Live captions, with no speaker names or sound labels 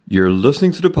You're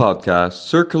listening to the podcast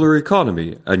Circular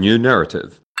Economy, A New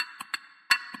Narrative.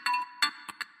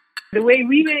 The way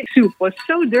we made soup was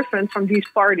so different from these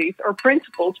parties. Our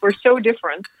principles were so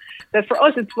different that for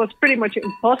us it was pretty much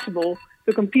impossible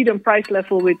to compete on price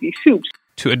level with these soups.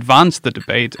 To advance the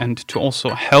debate and to also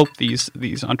help these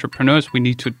entrepreneurs, we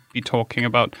need to be talking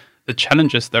about the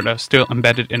challenges that are still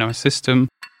embedded in our system.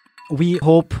 We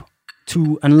hope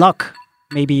to unlock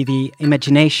maybe the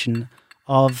imagination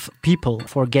of people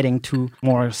for getting to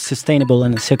more sustainable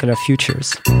and circular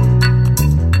futures.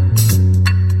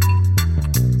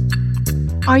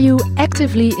 Are you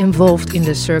actively involved in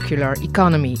the circular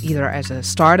economy, either as a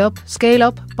startup,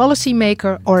 scale-up,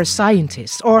 policymaker, or a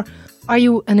scientist? Or are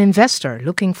you an investor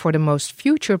looking for the most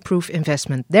future-proof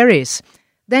investment there is?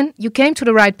 Then you came to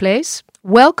the right place.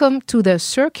 Welcome to the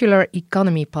Circular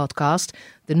Economy podcast,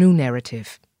 The New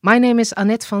Narrative. My name is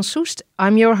Annette van Soest.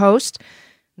 I'm your host.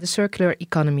 The circular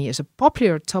economy is a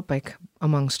popular topic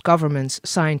amongst governments,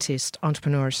 scientists,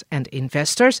 entrepreneurs, and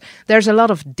investors. There's a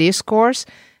lot of discourse,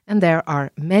 and there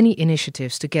are many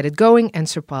initiatives to get it going and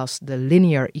surpass the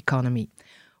linear economy.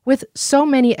 With so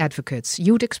many advocates,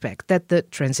 you'd expect that the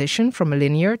transition from a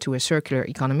linear to a circular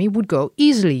economy would go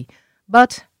easily.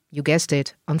 But, you guessed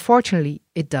it, unfortunately,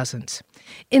 it doesn't.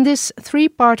 In this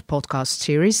 3-part podcast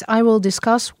series, I will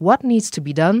discuss what needs to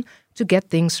be done to get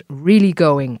things really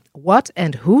going. What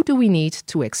and who do we need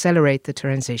to accelerate the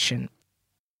transition?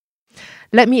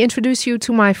 Let me introduce you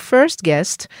to my first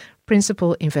guest,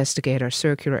 Principal Investigator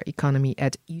Circular Economy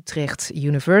at Utrecht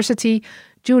University,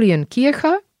 Julian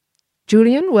Kircher.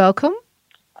 Julian, welcome.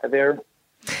 Hi there.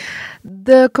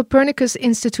 The Copernicus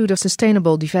Institute of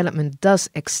Sustainable Development does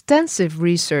extensive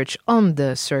research on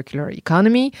the circular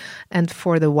economy, and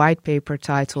for the white paper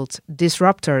titled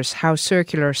Disruptors: How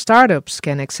Circular Startups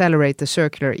Can Accelerate the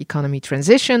Circular Economy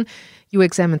Transition, you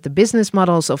examined the business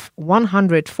models of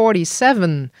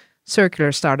 147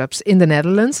 circular startups in the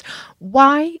Netherlands.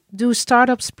 Why do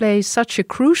startups play such a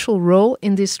crucial role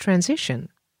in this transition?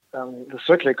 The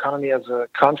circular economy as a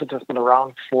concept has been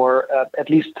around for at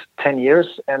least 10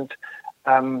 years. And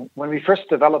when we first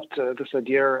developed this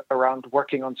idea around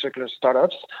working on circular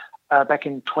startups back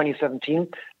in 2017,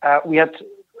 we had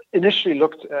initially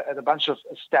looked at a bunch of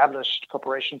established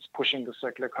corporations pushing the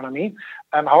circular economy.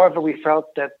 However, we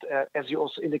felt that, as you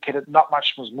also indicated, not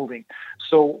much was moving.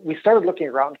 So we started looking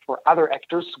around for other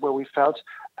actors where we felt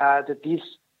that these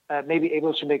may be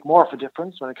able to make more of a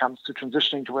difference when it comes to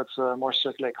transitioning towards a more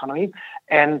circular economy.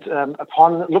 And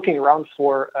upon looking around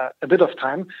for a bit of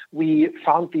time, we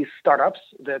found these startups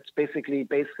that basically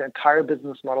base the entire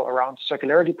business model around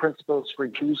circularity principles: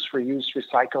 reduce, reuse,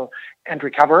 recycle, and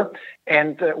recover.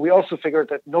 And we also figured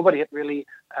that nobody had really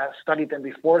studied them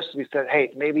before. So we said,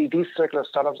 hey, maybe these circular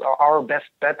startups are our best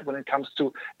bet when it comes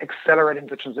to accelerating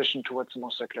the transition towards a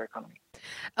more circular economy.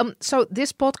 So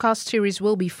this podcast series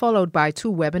will be followed by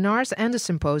 2 webinars and a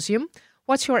symposium.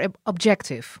 What's your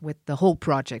objective with the whole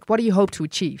project? What do you hope to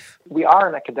achieve? We are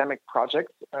an academic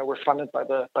project. We're funded by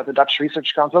the Dutch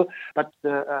Research Council, but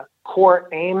the core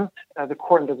aim, the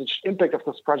core envisaged impact of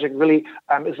this project really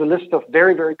is a list of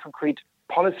very, very concrete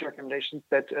policy recommendations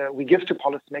that we give to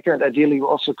policymakers, and ideally we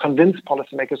also convince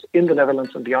policymakers in the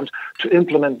Netherlands and beyond to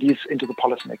implement these into the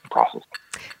policymaking process.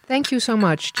 Thank you so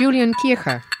much, Julian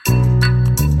Kircher.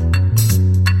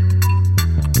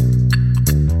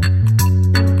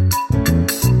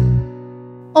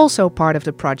 Also part of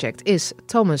the project is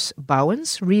Thomas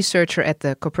Bouwens, researcher at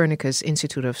the Copernicus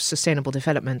Institute of Sustainable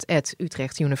Development at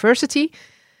Utrecht University.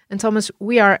 And Thomas,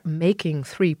 we are making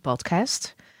 3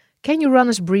 podcasts. Can you run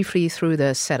us briefly through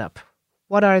the setup?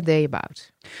 What are they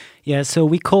about? Yeah, so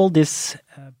we call this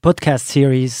podcast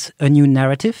series A New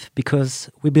Narrative because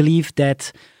we believe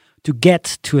that to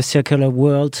get to a circular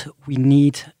world, we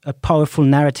need a powerful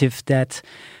narrative that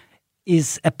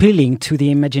is appealing to the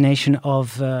imagination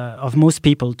of most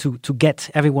people to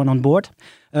get everyone on board.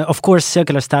 Of course,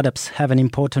 circular startups have an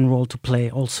important role to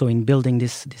play also in building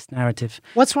this narrative.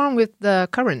 What's wrong with the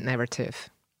current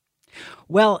narrative?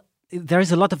 Well, there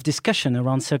is a lot of discussion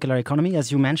around circular economy,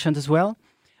 as you mentioned as well.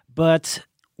 But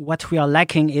what we are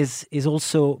lacking is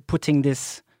also putting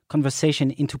this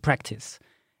conversation into practice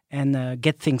and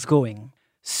get things going.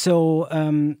 So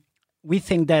we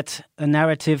think that a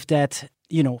narrative that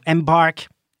embark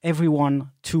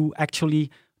everyone to actually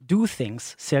do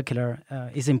things circular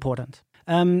is important.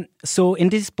 So in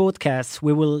this podcast,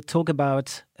 we will talk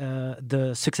about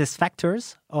the success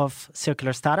factors of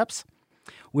circular startups.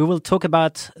 We will talk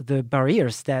about the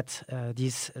barriers that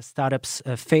these startups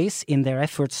face in their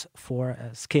efforts for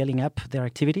scaling up their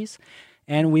activities.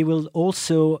 And we will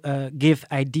also give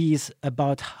ideas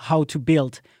about how to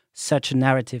build such a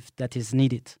narrative that is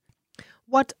needed.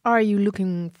 What are you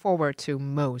looking forward to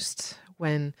most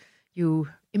when you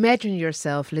imagine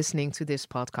yourself listening to this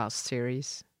podcast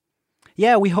series?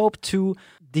 Yeah, we hope to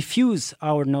diffuse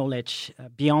our knowledge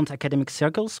beyond academic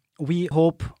circles. We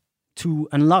hope to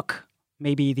unlock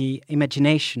maybe the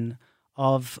imagination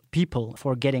of people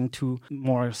for getting to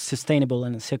more sustainable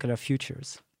and circular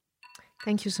futures.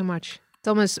 Thank you so much.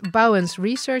 Thomas Bouwens,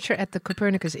 researcher at the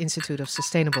Copernicus Institute of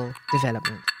Sustainable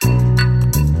Development.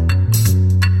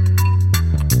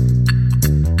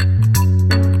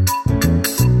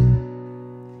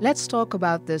 Let's talk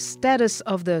about the status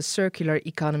of the circular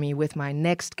economy with my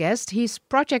next guest. He's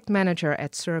project manager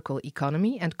at Circle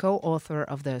Economy and co-author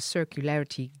of the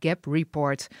Circularity Gap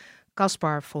Report,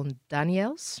 Caspar von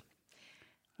Daniels.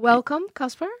 Welcome,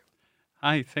 Caspar.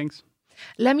 Hi, thanks.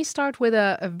 Let me start with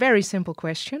a very simple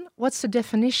question. What's the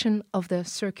definition of the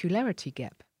circularity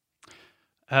gap?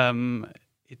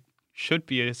 It should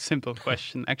be a simple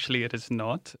question. Actually, it is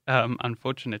not,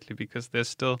 unfortunately, because there's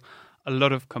still a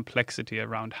lot of complexity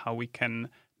around how we can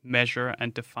measure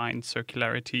and define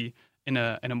circularity in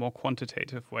a more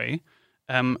quantitative way.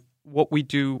 What we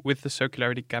do with the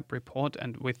Circularity Gap Report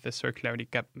and with the Circularity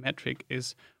Gap metric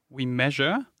is we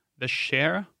measure the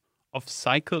share of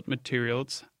cycled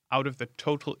materials out of the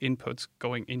total inputs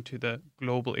going into the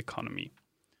global economy.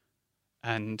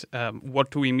 And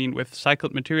what do we mean with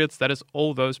cycled materials? That is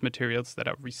all those materials that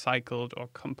are recycled or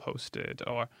composted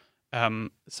or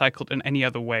cycled in any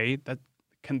other way that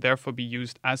can therefore be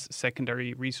used as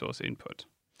secondary resource input.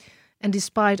 And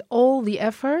despite all the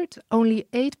effort, only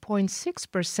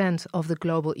 8.6% of the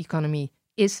global economy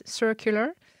is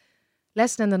circular,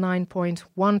 less than the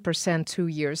 9.1% 2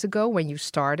 years ago when you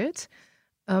started.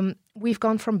 We've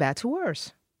gone from bad to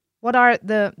worse. What are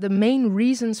the main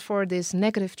reasons for this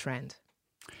negative trend?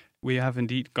 We have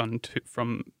indeed gone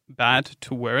from bad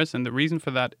to worse, and the reason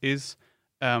for that is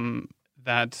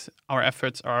that our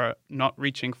efforts are not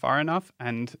reaching far enough,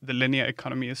 and the linear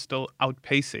economy is still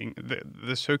outpacing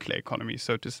the circular economy,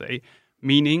 so to say,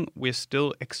 meaning we're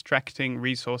still extracting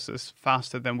resources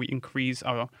faster than we increase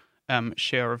our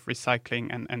share of recycling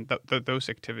and those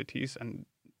activities and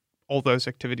all those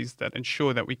activities that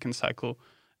ensure that we can cycle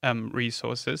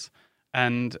resources.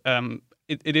 And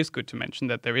it is good to mention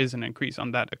that there is an increase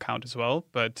on that account as well,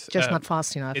 but just not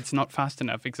fast enough. It's not fast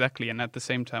enough, exactly. And at the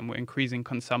same time, we're increasing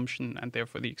consumption and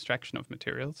therefore the extraction of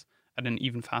materials at an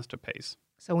even faster pace.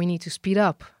 So we need to speed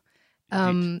up.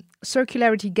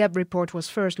 Circularity Gap Report was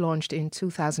first launched in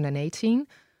 2018.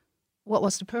 What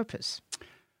was the purpose?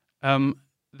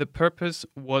 The purpose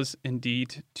was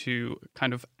indeed to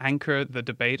kind of anchor the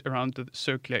debate around the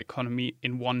circular economy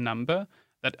in one number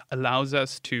that allows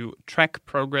us to track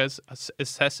progress,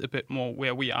 assess a bit more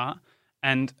where we are,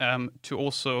 and to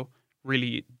also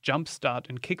really jumpstart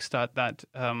and kickstart that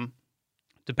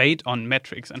debate on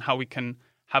metrics and how we can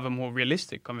have a more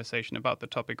realistic conversation about the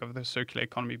topic of the circular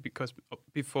economy, because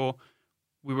before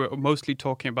we were mostly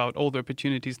talking about all the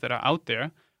opportunities that are out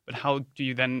there, but how do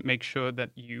you then make sure that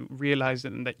you realize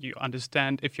it and that you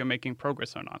understand if you're making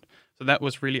progress or not? So that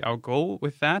was really our goal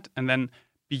with that. And then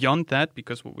beyond that,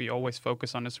 because what we always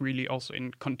focus on is really also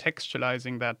in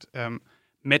contextualizing that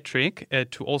metric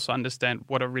to also understand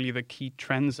what are really the key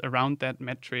trends around that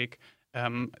metric,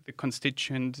 the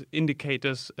constituent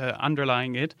indicators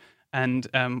underlying it, and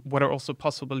what are also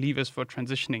possible levers for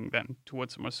transitioning then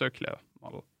towards a more circular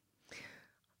model.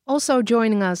 Also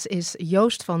joining us is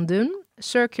Joost van Dun,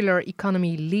 Circular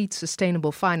Economy Lead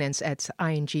Sustainable Finance at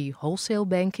ING Wholesale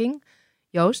Banking.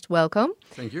 Joost, welcome.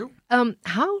 Thank you.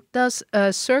 How does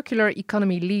a Circular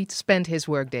Economy Lead spend his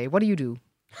workday? What do you do?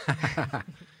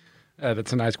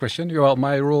 That's a nice question. Well,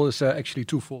 my role is actually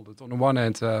twofold. On the one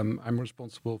hand, I'm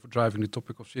responsible for driving the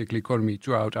topic of circular economy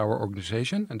throughout our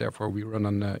organization, and therefore we run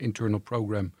an internal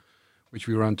program which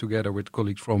we run together with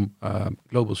colleagues from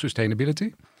Global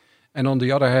Sustainability. And on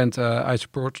the other hand, I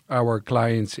support our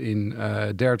clients in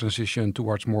their transition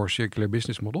towards more circular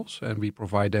business models, and we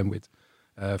provide them with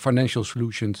financial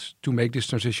solutions to make this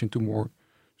transition to more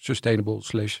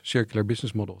sustainable/circular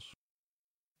business models.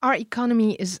 Our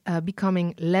economy is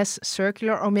becoming less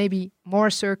circular, or maybe more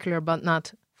circular, but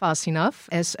not fast enough,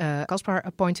 as Caspar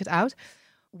pointed out.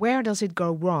 Where does it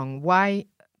go wrong? Why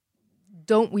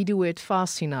don't we do it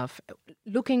fast enough?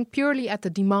 Looking purely at the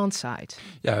demand side.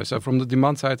 Yeah, so from the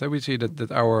demand side, we see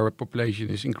that our population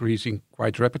is increasing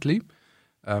quite rapidly.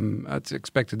 It's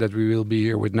expected that we will be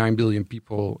here with 9 billion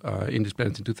people in this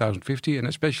planet in 2050, and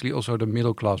especially also the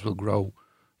middle class will grow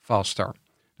faster.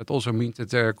 That also means that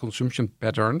their consumption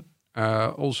pattern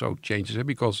also changes,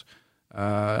 because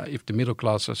if the middle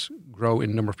classes grow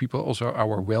in number of people, also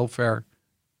our welfare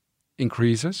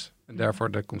increases, and therefore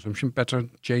the consumption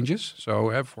pattern changes.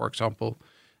 So, for example,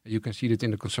 you can see that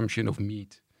in the consumption of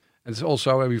meat. And it's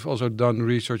also we've also done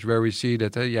research where we see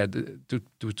that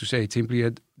to say it simply,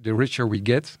 the richer we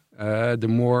get, the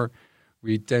more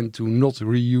we tend to not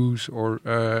reuse or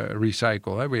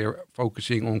recycle. We are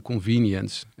focusing on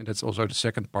convenience, and that's also the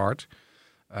second part.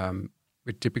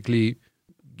 We're typically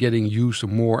getting used to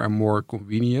more and more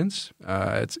convenience.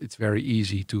 It's very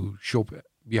easy to shop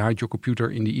behind your computer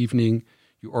in the evening.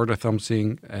 You order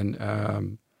something, and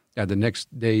the next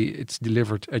day it's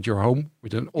delivered at your home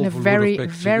with an awful lot of packaging.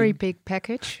 Very big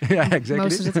package. Yeah, exactly.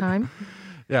 Most of the time.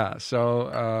 Yeah,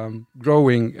 so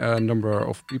growing number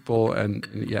of people and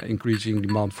increasing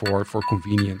demand for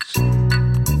convenience.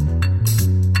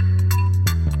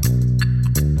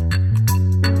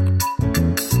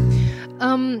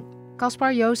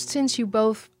 Caspar, Joost, since you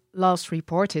both last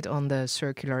reported on the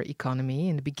circular economy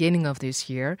in the beginning of this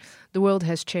year, the world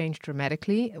has changed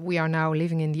dramatically. We are now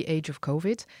living in the age of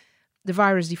COVID. The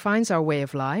virus defines our way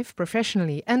of life,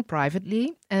 professionally and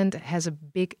privately, and has a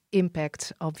big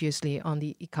impact, obviously, on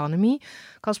the economy.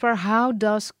 Caspar, how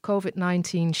does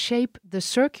COVID-19 shape the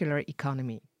circular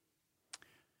economy?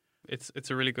 It's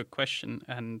a really good question,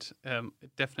 and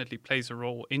it definitely plays a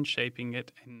role in shaping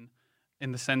it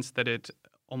in the sense that it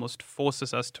almost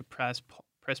forces us to press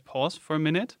pause for a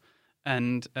minute,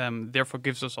 and therefore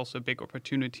gives us also a big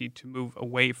opportunity to move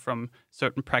away from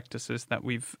certain practices that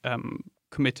we've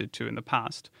committed to in the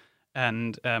past,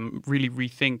 and really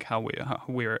rethink how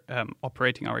we're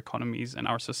operating our economies and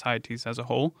our societies as a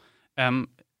whole.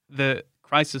 The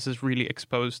crisis has really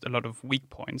exposed a lot of weak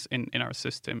points in our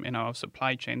system, in our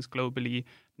supply chains globally,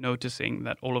 noticing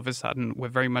that all of a sudden we're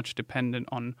very much dependent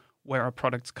on where our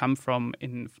products come from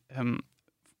in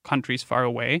countries far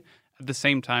away. At the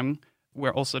same time,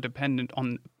 we're also dependent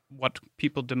on what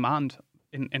people demand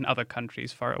in other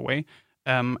countries far away.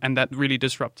 And that really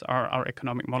disrupts our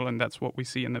economic model, and that's what we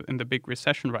see in the big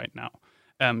recession right now.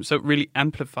 So it really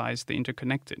amplifies the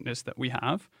interconnectedness that we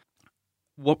have.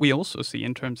 What we also see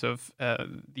in terms of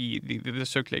the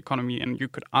circular economy, and you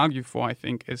could argue for, I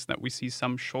think, is that we see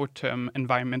some short-term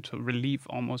environmental relief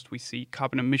almost. We see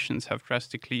carbon emissions have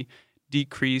drastically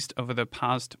decreased over the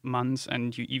past months,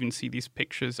 and you even see these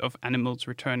pictures of animals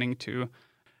returning to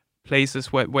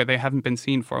places where they haven't been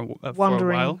seen for a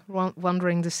while.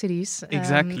 Wandering the cities.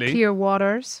 Exactly. Clear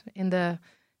waters in the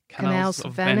canals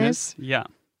of Venice. Yeah.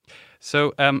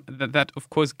 So that, of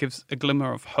course, gives a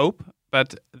glimmer of hope.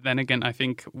 But then again, I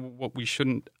think what we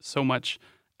shouldn't so much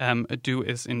do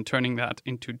is in turning that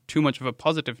into too much of a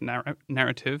positive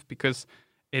narrative, because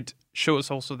it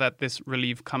shows also that this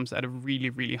relief comes at a really,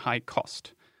 really high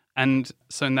cost. And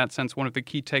so in that sense, one of the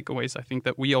key takeaways I think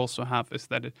that we also have is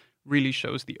that it really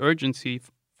shows the urgency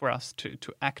for us to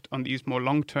act on these more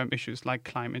long-term issues like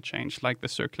climate change, like the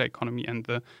circular economy and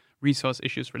the resource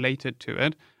issues related to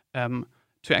it,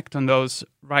 to act on those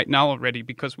right now already,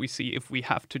 because we see if we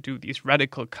have to do these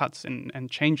radical cuts and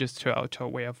changes to our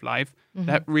way of life,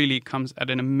 that really comes at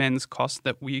an immense cost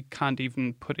that we can't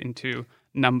even put into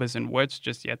numbers and words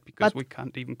just yet, because we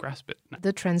can't even grasp it now.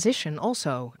 The transition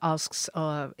also asks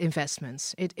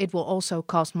investments. It will also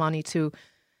cost money to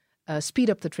speed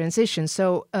up the transition.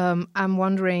 So I'm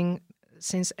wondering,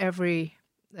 since every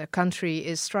country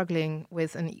is struggling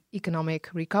with an economic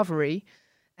recovery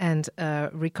and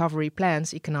recovery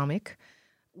plans economic,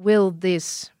 will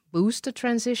this boost the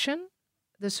transition,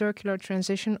 the circular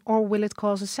transition, or will it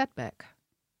cause a setback?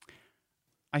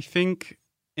 I think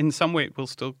in some way it will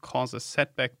still cause a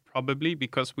setback, probably,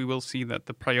 because we will see that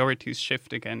the priorities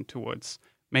shift again towards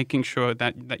making sure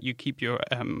that you keep your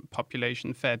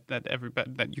population fed, that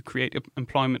you create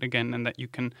employment again, and that you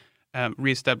can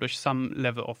reestablish some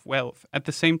level of wealth. At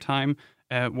the same time,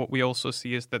 what we also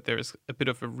see is that there is a bit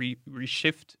of a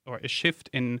reshift or a shift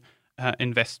in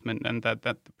investment, and that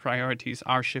the priorities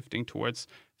are shifting towards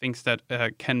things that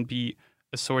can be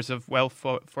a source of wealth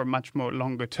for much more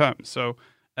longer term. So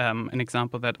an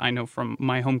example that I know from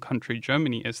my home country,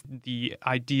 Germany, is the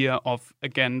idea of,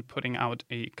 again, putting out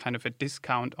a kind of a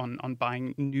discount on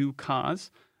buying new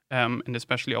cars, and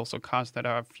especially also cars that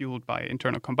are fueled by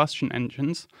internal combustion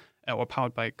engines or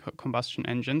powered by combustion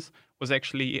engines, was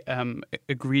actually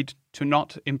agreed to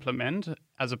not implement,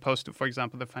 as opposed to, for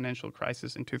example, the financial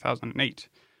crisis in 2008.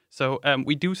 So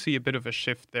we do see a bit of a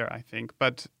shift there, I think.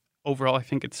 But overall, I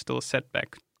think it's still a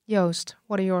setback. Joost,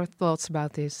 what are your thoughts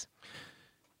about this?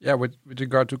 Yeah, with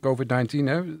regard to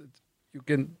COVID-19, you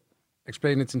can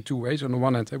explain it in two ways. On the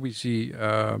one hand, we see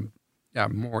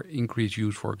more increased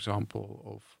use, for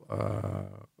example,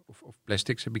 of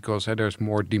plastics, because there's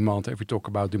more demand. If we talk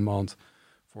about demand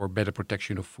for better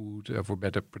protection of food, for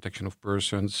better protection of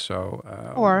persons. So,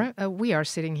 we are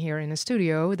sitting here in a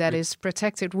studio that is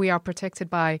protected. We are protected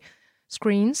by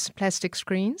screens, plastic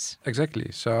screens.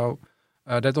 Exactly. So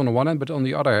that on the one hand, but on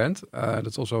the other hand,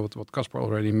 that's also what Caspar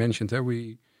already mentioned.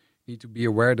 We need to be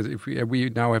aware that if we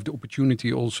now have the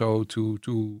opportunity also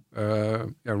to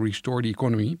restore the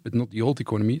economy, but not the old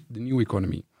economy, the new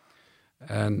economy.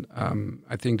 And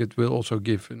I think that will also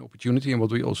give an opportunity. And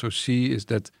what we also see is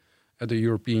that the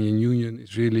European Union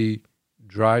is really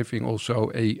driving also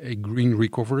a green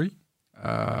recovery.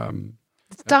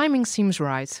 The timing seems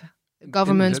right.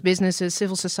 Governments, businesses,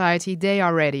 civil society, they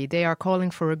are ready. They are calling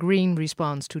for a green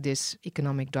response to this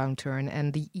economic downturn.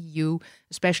 And the EU,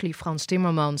 especially Frans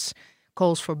Timmermans,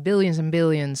 calls for billions and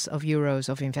billions of euros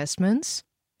of investments.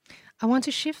 I want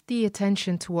to shift the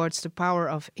attention towards the power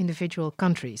of individual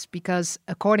countries, because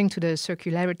according to the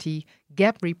Circularity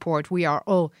Gap report, we are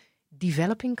all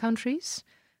developing countries.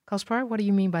 Caspar, what do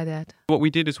you mean by that? What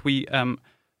we did is we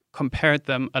compared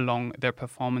them along their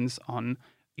performance on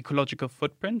ecological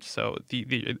footprint, so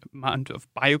the amount of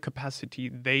biocapacity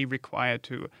they require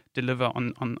to deliver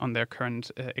on their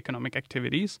current economic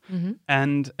activities. Mm-hmm.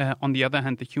 And on the other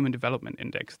hand, the Human Development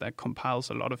Index that compiles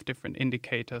a lot of different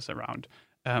indicators around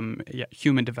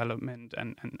human development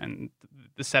and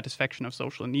the satisfaction of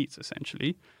social needs,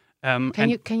 essentially. Can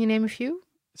you name a few?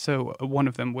 So one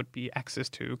of them would be access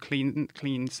to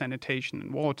clean sanitation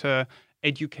and water,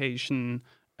 education,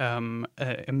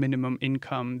 a minimum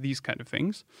income, these kind of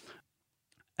things.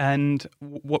 And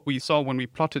what we saw when we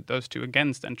plotted those two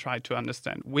against and tried to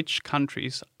understand which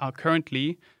countries are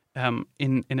currently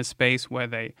in a space where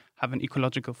they have an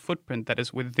ecological footprint that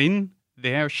is within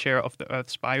their share of the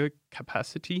Earth's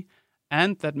biocapacity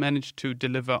and that manage to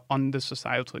deliver on the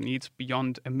societal needs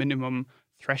beyond a minimum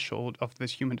threshold of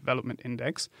this Human Development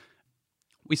Index,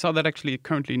 we saw that actually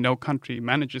currently no country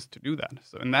manages to do that.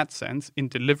 So in that sense, in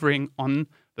delivering on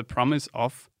the promise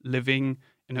of living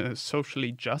in a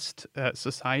socially just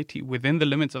society within the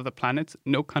limits of the planet,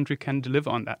 no country can deliver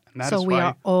on that. And that so is we why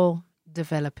are all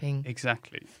developing.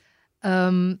 Exactly.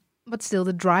 But still,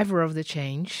 the driver of the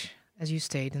change, as you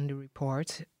state in the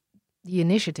report, the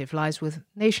initiative lies with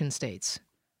nation states.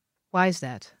 Why is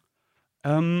that?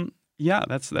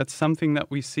 That's something that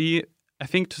we see, I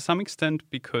think, to some extent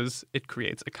because it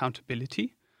creates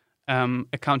accountability.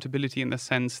 Accountability in the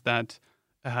sense that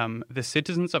the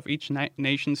citizens of each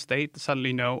nation state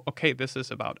suddenly know, okay, this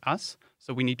is about us,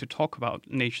 so we need to talk about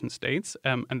nation states.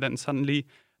 And then suddenly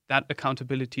that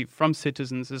accountability from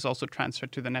citizens is also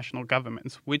transferred to the national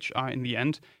governments, which are in the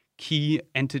end key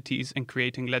entities in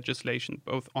creating legislation,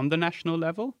 both on the national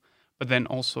level, but then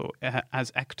also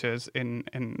as actors in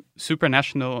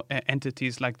supranational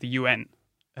entities like the UN.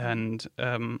 And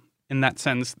in that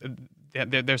sense,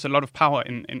 there's a lot of power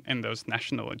in those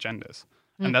national agendas.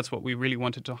 Mm. And that's what we really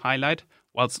wanted to highlight,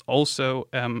 whilst also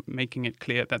making it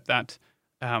clear that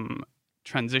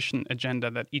transition agenda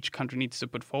that each country needs to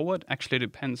put forward actually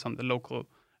depends on the local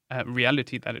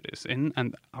reality that it is in.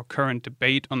 And our current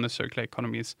debate on the circular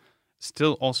economy is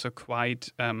still also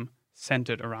quite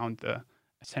centered around the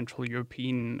Central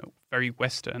European, very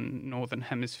Western, Northern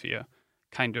Hemisphere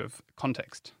kind of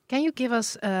context. Can you give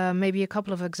us maybe a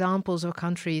couple of examples of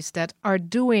countries that are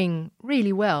doing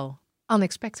really well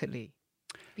unexpectedly?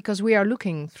 Because we are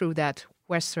looking through that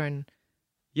Western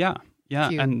view.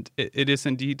 And it is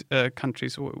indeed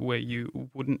countries where you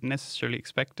wouldn't necessarily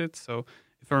expect it. So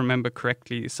if I remember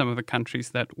correctly, some of the countries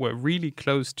that were really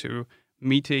close to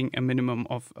meeting a minimum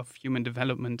of human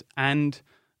development and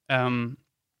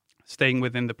staying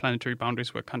within the planetary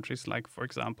boundaries were countries like, for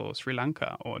example, Sri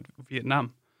Lanka or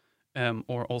Vietnam,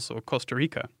 or also Costa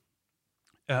Rica.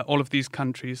 All of these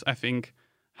countries, I think,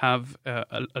 have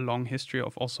a long history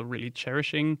of also really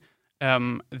cherishing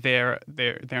their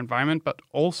environment, but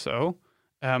also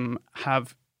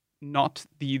have not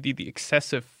the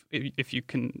excessive, if you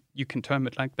can term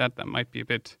it like that. That might be a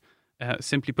bit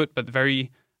simply put, but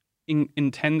very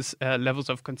intense levels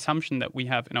of consumption that we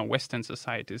have in our Western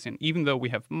societies. And even though we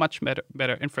have much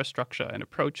better infrastructure and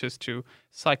approaches to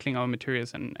cycling our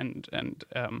materials and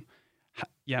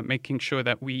making sure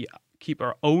that we keep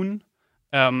our own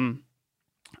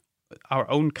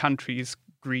countries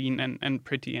green and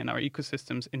pretty and our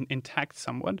ecosystems intact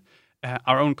somewhat,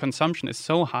 our own consumption is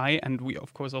so high, and we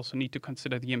of course also need to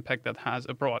consider the impact that has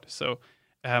abroad. So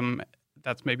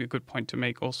that's maybe a good point to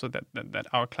make also, that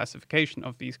our classification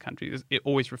of these countries, it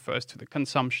always refers to the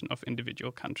consumption of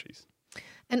individual countries.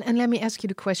 And let me ask you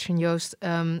the question, Joost.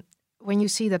 When you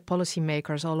see that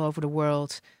policymakers all over the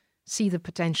world see the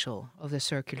potential of the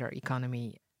circular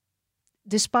economy,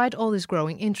 despite all this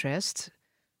growing interest,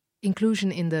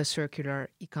 inclusion in the circular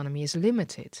economy is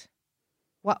limited.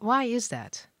 Why is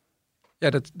that? Yeah,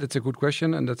 that's a good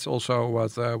question, and that's also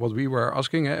what we were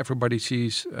asking. Everybody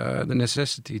sees the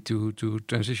necessity to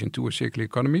transition to a circular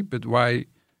economy, but why?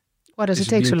 Why does it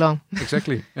take so long?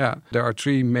 Exactly. Yeah, there are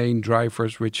three main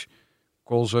drivers which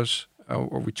cause us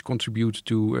or which contribute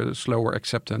to slower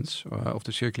acceptance of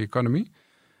the circular economy.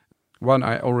 One,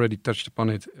 I already touched upon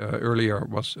it earlier,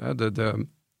 was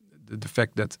the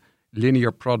fact that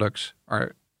linear products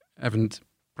haven't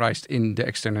priced in the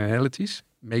externalities,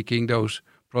 making those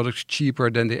products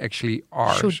cheaper than they actually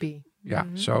are. Should be. Yeah.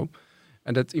 So,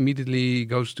 and that immediately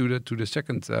goes to the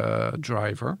second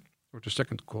driver, or the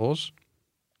second cause,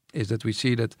 is that we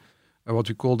see that what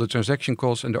we call the transaction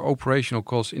costs and the operational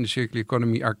costs in the circular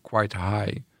economy are quite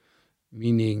high.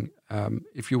 Meaning,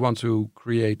 if you want to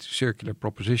create circular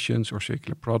propositions or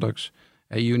circular products,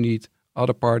 you need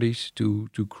other parties to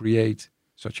create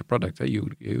such a product.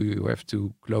 You have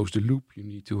to close the loop. You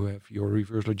need to have your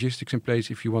reverse logistics in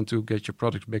place if you want to get your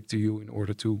products back to you in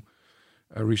order to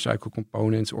recycle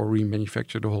components or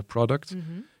remanufacture the whole product.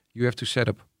 Mm-hmm. You have to set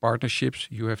up partnerships.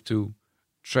 You have to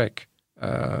track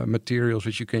materials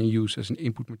which you can use as an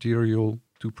input material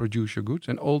to produce your goods.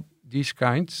 And all these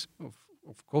kinds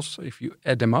of costs, if you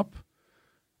add them up,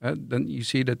 then you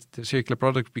see that the circular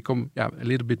products become a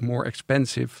little bit more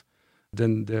expensive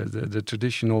than the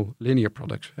traditional linear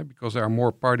products, because there are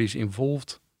more parties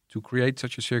involved to create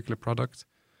such a circular product,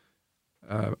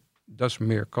 thus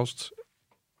more costs,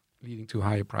 leading to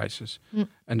higher prices. Mm.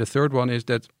 And the third one is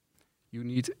that you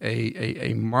need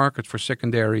a market for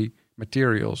secondary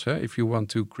materials. If you want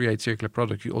to create circular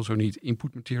products, you also need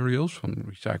input materials from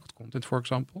recycled content, for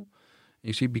example.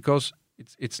 You see, because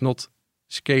it's not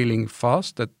scaling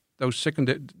fast, that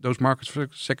those markets for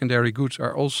secondary goods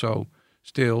are also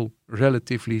still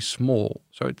relatively small.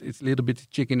 So it's a little bit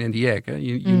chicken and the egg.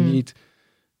 You need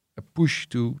a push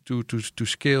to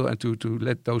scale and to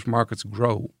let those markets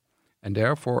grow. And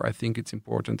therefore, I think it's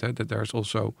important that there's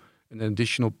also an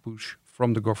additional push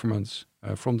from the governments,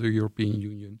 from the European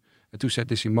Union, to set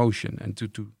this in motion and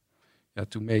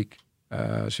to make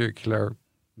circular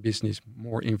business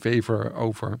more in favor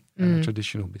over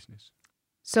traditional business.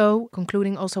 So,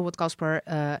 concluding also what Caspar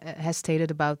has stated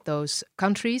about those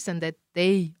countries and that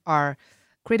they are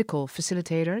critical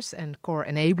facilitators and core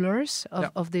enablers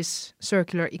of this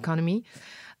circular economy,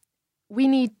 we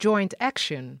need joint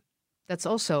action. That's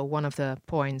also one of the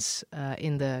points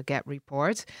in the GAP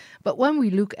report. But when we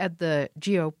look at the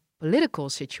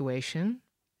geopolitical situation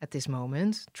at this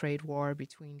moment, trade war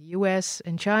between the US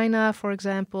and China, for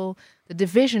example, the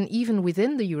division even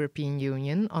within the European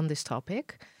Union on this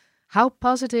topic, how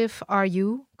positive are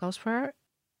you, Caspar,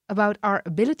 about our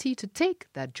ability to take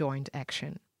that joint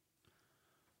action?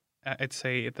 I'd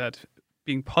say that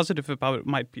being positive about it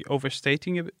might be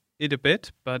overstating it a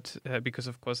bit, but because,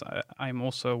 of course, I'm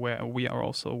also aware, we are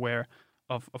also aware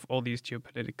of all these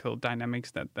geopolitical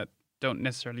dynamics that don't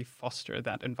necessarily foster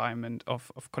that environment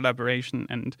of collaboration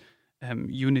and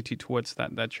unity towards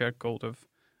that shared goal of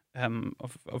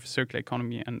circular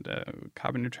economy and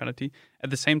carbon neutrality.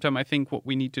 At the same time, I think what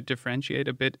we need to differentiate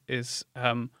a bit is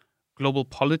global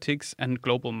politics and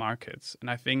global markets.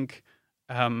 And I think,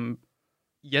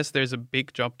 yes, there's a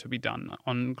big job to be done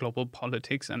on global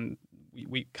politics, and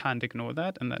we can't ignore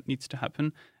that, and that needs to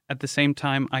happen. At the same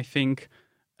time, I think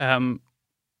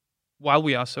while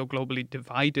we are so globally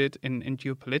divided in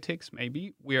geopolitics,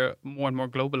 maybe we're more and more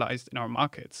globalized in our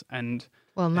markets. And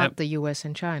well, not the US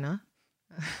and China.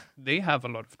 They have a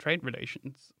lot of trade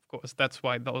relations, of course. That's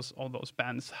why all those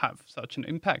bans have such an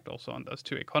impact also on those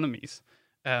two economies.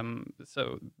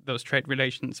 So those trade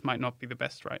relations might not be the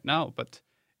best right now, but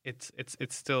it's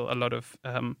still a lot of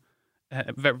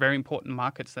very, very important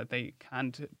markets that they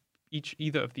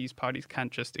either of these parties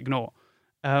can't just ignore.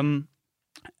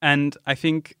 And I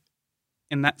think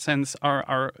in that sense,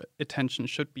 our attention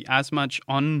should be as much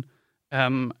on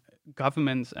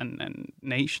governments and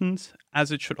nations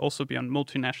as it should also be on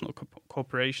multinational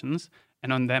corporations,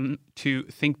 and on them to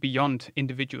think beyond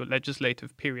individual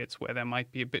legislative periods where there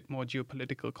might be a bit more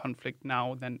geopolitical conflict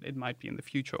now than it might be in the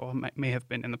future or may have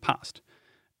been in the past.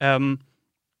 And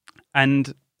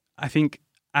I think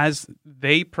as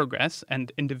they progress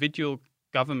and individual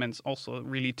governments also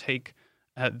really take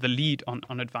the lead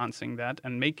on advancing that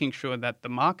and making sure that the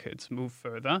markets move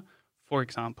further, for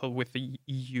example, with the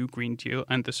EU Green Deal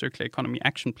and the Circular Economy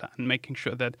Action Plan, making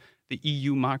sure that the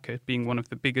EU market, being one of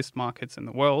the biggest markets in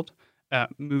the world,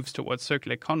 moves towards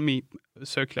circular economy,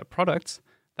 circular products,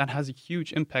 that has a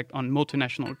huge impact on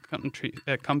multinational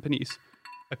companies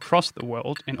across the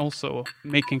world, and also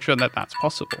making sure that that's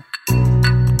possible.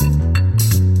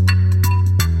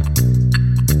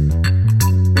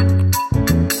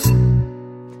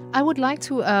 I would like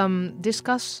to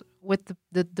discuss with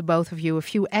the both of you a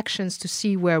few actions to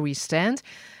see where we stand.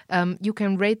 You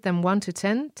can rate them 1 to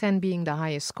 10, 10 being the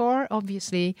highest score,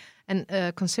 obviously, and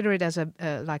consider it as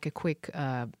like a quick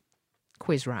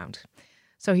quiz round.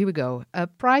 So here we go.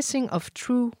 Pricing of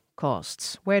true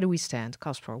costs. Where do we stand,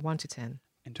 Casper? 1 to 10.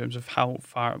 In terms of how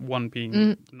far, 1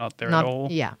 being not there at all.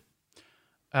 Yeah.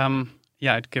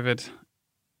 I'd give it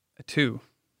a 2.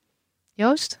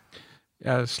 Joost?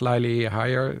 Yeah, slightly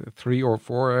higher, 3 or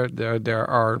 4. There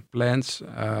are plans.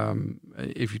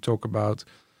 If you talk about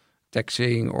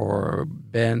taxing or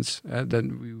bans,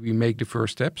 then we make the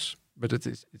first steps, but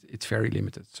it's very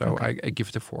limited. So Okay. I give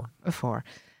it a 4. A 4.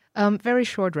 Very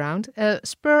short round.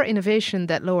 Spur innovation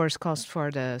that lowers cost for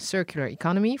the circular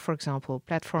economy, for example,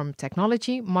 platform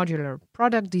technology, modular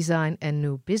product design, and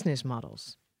new business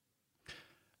models.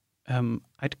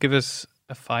 I'd give us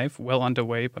a 5, well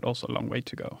underway, but also a long way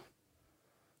to go.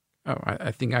 Oh,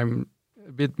 I think I'm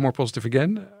a bit more positive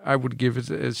again. I would give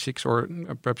it a 6 or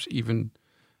perhaps even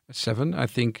a 7. I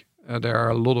think there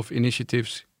are a lot of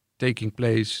initiatives taking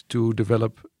place to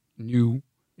develop new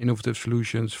innovative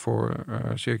solutions for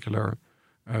circular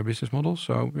business models.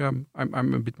 So yeah,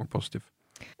 I'm a bit more positive.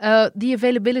 The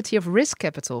availability of risk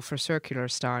capital for circular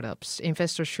startups.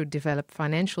 Investors should develop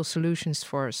financial solutions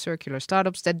for circular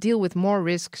startups that deal with more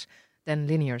risks than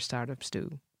linear startups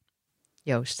do.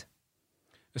 Joost?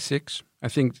 A 6. I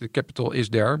think the capital is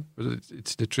there, but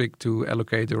it's the trick to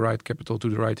allocate the right capital to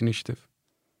the right initiative.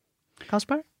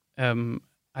 Casper?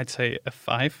 I'd say a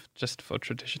 5, just for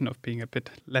tradition of being a bit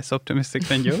less optimistic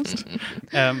than Joost.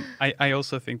 I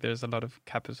also think there's a lot of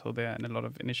capital there and a lot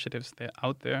of initiatives there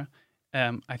out there.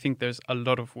 I think there's a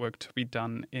lot of work to be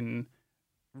done in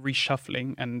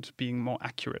reshuffling and being more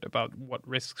accurate about what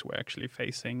risks we're actually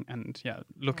facing and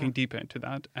looking deeper into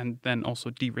that, and then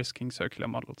also de-risking circular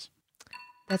models.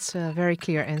 That's a very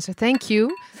clear answer. Thank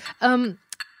you.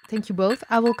 Thank you both.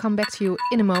 I will come back to you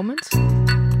in a moment.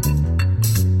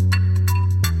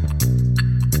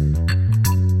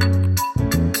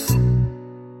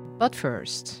 But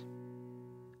first,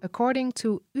 according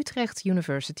to Utrecht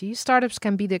University, startups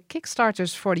can be the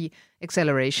kickstarters for the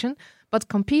acceleration, but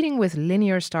competing with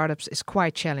linear startups is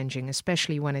quite challenging,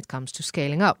 especially when it comes to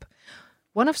scaling up.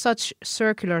 One of such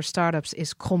circular startups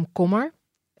is Kromkommer,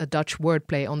 a Dutch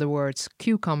wordplay on the words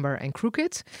cucumber and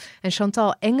crooked, and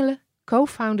Chantal Engelen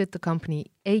co-founded the company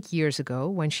 8 years ago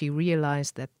when she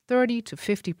realized that 30 to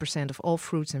 50% of all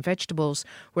fruits and vegetables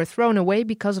were thrown away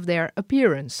because of their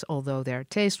appearance, although their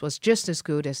taste was just as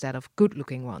good as that of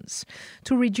good-looking ones.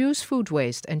 To reduce food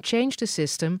waste and change the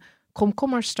system,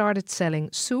 Kromkommer started selling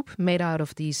soup made out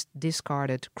of these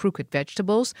discarded crooked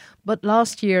vegetables, but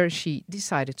last year she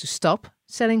decided to stop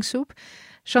selling soup.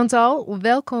 Chantal,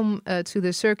 welcome to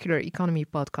the Circular Economy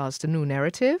podcast, The New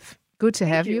Narrative. Good to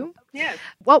have you. Yes.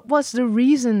 What was the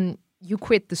reason you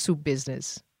quit the soup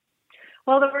business?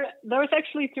 Well, there was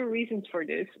actually 2 reasons for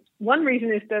this. One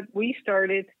reason is that we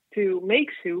started to make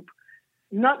soup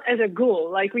not as a goal.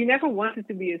 Like, we never wanted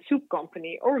to be a soup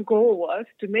company. Our goal was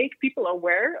to make people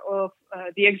aware of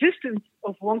the existence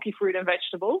of wonky fruit and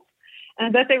vegetables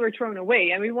and that they were thrown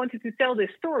away. And we wanted to tell this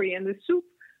story, and the soup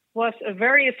was a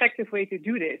very effective way to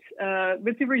do this.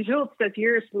 With the results that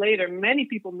years later, many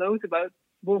people know about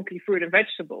wonky fruit and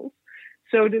vegetables.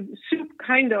 So the soup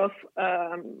kind of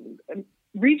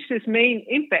reached its main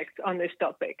impact on this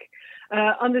topic.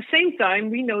 On the same time,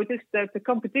 we noticed that the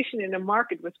competition in the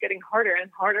market was getting harder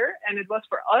and harder. And it was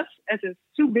for us as a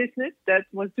soup business that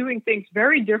was doing things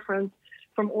very different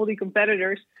from all the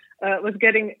competitors, was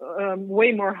getting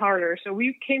way more harder. So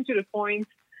we came to the point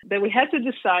that we had to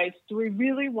decide, do we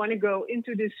really want to go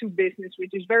into this soup business, which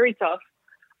is very tough,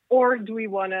 or do we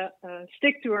want to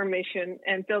stick to our mission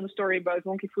and tell the story about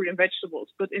wonky fruit and vegetables,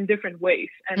 but in different ways?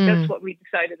 And that's what we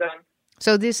decided on.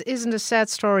 So this isn't a sad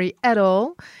story at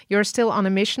all. You're still on a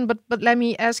mission, but let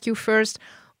me ask you first,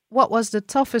 what was the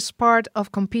toughest part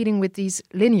of competing with these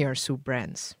linear soup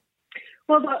brands?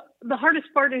 Well, the hardest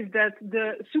part is that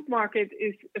the soup market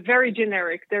is very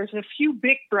generic. There's a few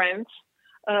big brands.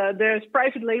 There's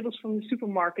private labels from the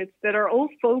supermarkets that are all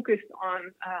focused on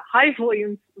high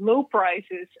volumes, low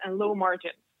prices, and low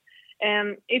margins.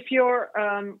 And if you're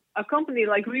a company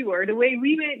like we were, the way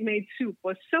we made soup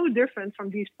was so different from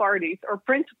these parties. Our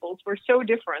principles were so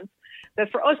different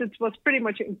that for us it was pretty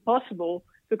much impossible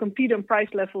to compete on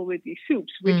price level with these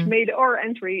soups, which made our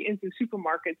entry into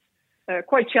supermarkets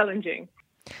quite challenging.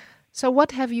 So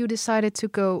what have you decided to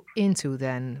go into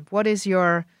then? What is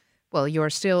your... Well, you're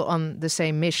still on the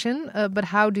same mission, but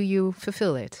how do you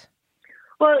fulfill it?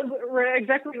 Well,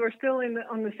 we're still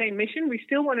on the same mission. We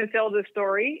still want to tell the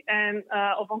story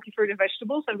of Wonky Fruit and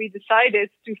Vegetables, and we decided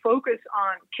to focus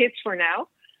on kids for now,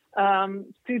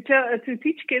 to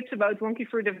teach kids about Wonky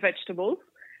Fruit and Vegetables,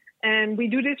 and we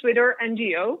do this with our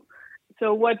NGO.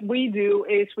 So what we do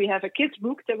is we have a kids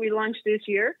book that we launched this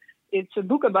year. It's a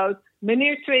book about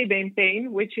Meneer Tweebeenpeen,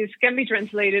 which can be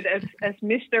translated as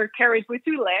Mr. Carrot with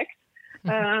two legs.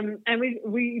 And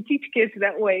we teach kids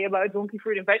that way about Wonky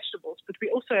Fruit and Vegetables. But we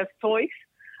also have toys,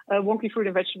 Wonky Fruit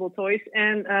and Vegetable toys.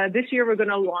 And this year we're going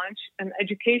to launch an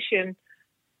education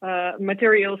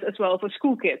materials as well for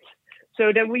school kids,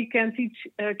 so that we can teach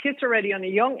kids already on a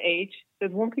young age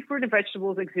that Wonky Fruit and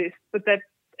Vegetables exist, but that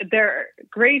they're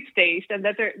great taste and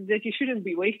that you shouldn't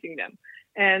be wasting them.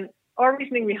 And our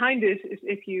reasoning behind this is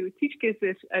if you teach kids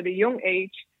this at a young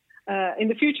age, in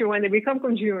the future, when they become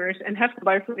consumers and have to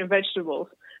buy fruit and vegetables,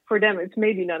 for them, it's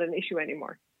maybe not an issue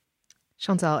anymore.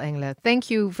 Chantal Engelen, thank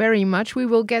you very much. We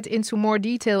will get into more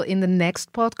detail in the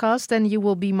next podcast, and you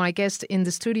will be my guest in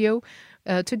the studio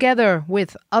together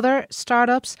with other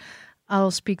startups.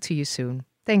 I'll speak to you soon.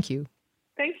 Thank you.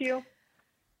 Thank you.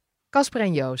 Casper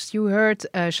and Joost, you heard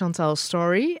Chantal's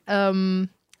story.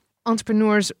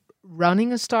 Entrepreneurs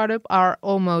running a startup are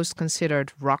almost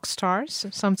considered rock stars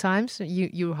sometimes.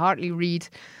 You hardly read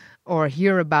or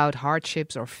hear about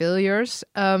hardships or failures.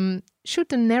 Should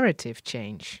the narrative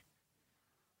change?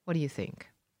 What do you think,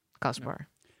 Casper?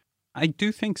 I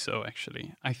do think so,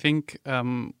 actually. I think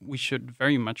we should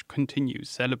very much continue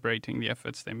celebrating the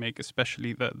efforts they make,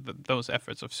 especially those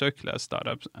efforts of circular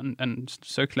startups and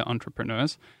circular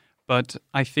entrepreneurs. But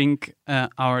I think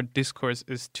our discourse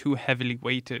is too heavily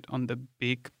weighted on the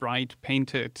big, bright,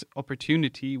 painted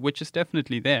opportunity, which is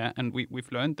definitely there, and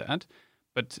we've learned that.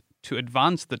 But to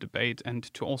advance the debate and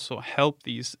to also help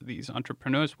these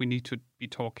entrepreneurs, we need to be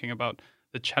talking about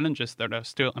the challenges that are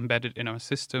still embedded in our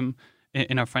system,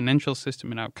 in our financial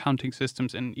system, in our accounting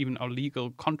systems, and even our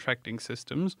legal contracting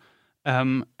systems.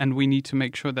 And we need to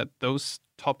make sure that those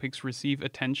topics receive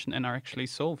attention and are actually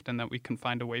solved, and that we can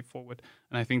find a way forward.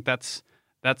 And I think that's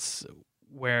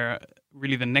where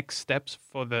really the next steps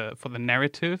for the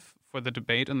narrative, for the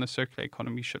debate on the circular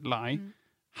economy should lie. Mm.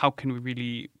 How can we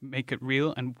really make it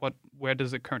real, and where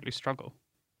does it currently struggle?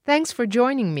 Thanks for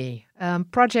joining me.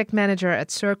 Project manager at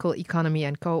Circle Economy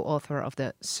and co-author of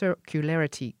the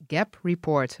Circularity Gap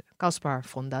report, Caspar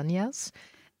von Daniels.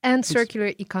 And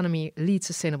Circular Economy Lead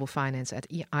Sustainable Finance at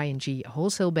ING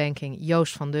Wholesale Banking,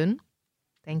 Joost van Dun.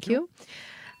 Thank you.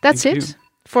 That's it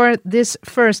for this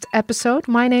first episode.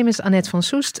 My name is Annette van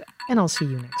Soest, and I'll see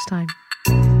you next time.